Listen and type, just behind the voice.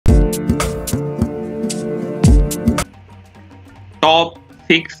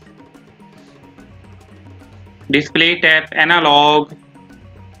46. Display type analog.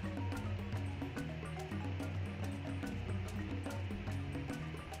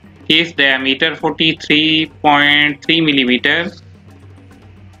 Case diameter 43.3 millimeter.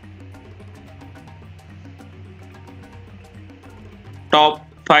 Top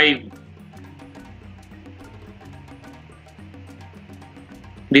 5.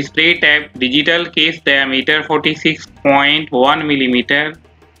 Display type digital. Case diameter 46.1 millimeter.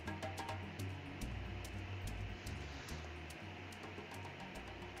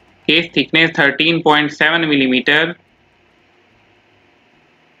 Case thickness 13.7 millimeter.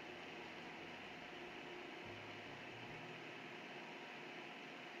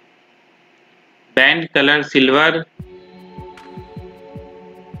 Band color silver.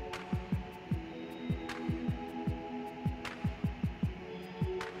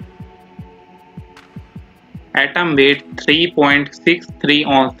 Atom weight 3.63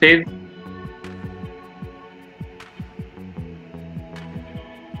 ounces.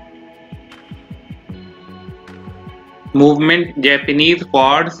 Movement Japanese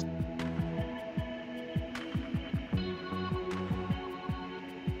chords.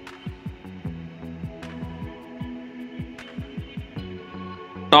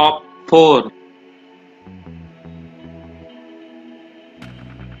 Top 4.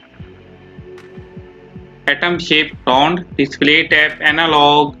 Atom shape round. Display type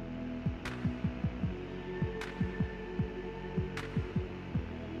analog.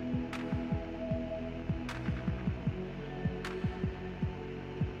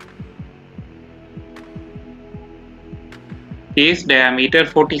 Case diameter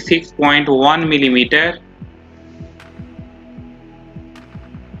 46.1 millimeter.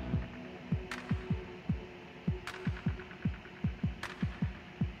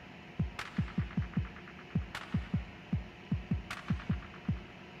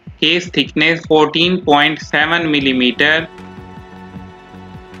 Case thickness 14.7 millimeter.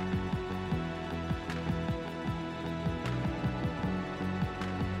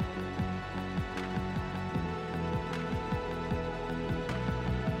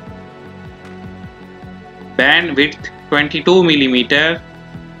 Band width 22 millimeter.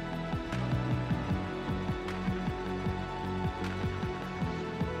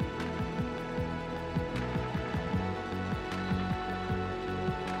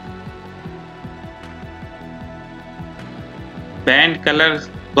 Band color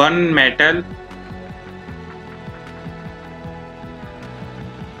gunmetal.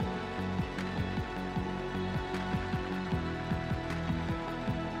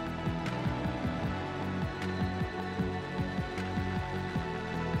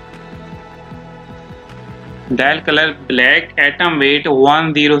 Dial color black. Atom weight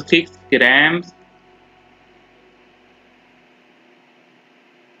 106 grams.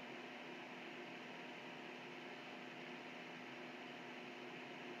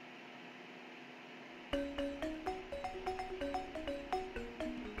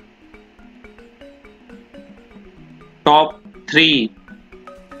 Top 3.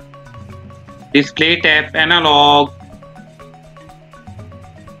 Display type analog.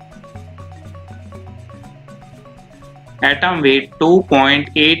 Atom weight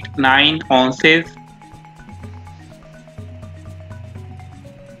 2.89 ounces.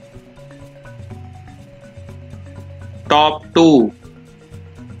 Top 2.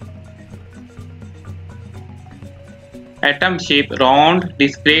 Atom shape round.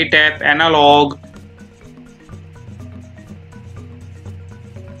 Display type analog.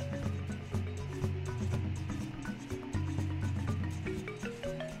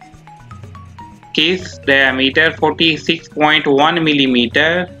 Case diameter 46.1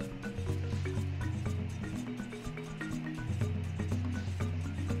 millimeter.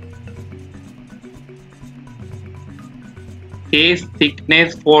 Case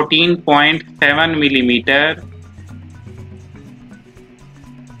thickness 14.7 millimeter.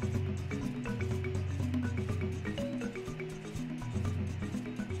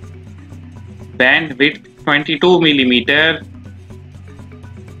 Band width 22 millimeter.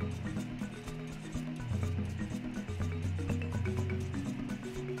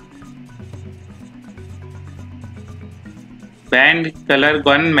 Band color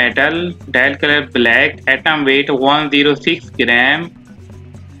gunmetal. Dial color black. Atom weight 106 gram.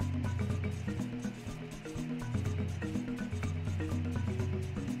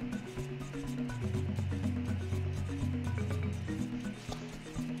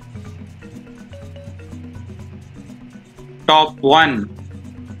 Top 1.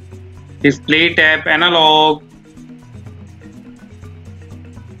 Display type analog.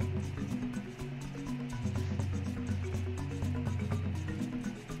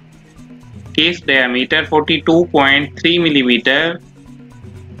 case diameter 42.3 millimeter.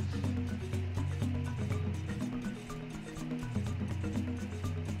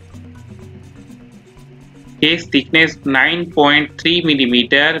 Case thickness 9.3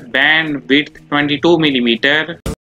 millimeter, band width 22 millimeter.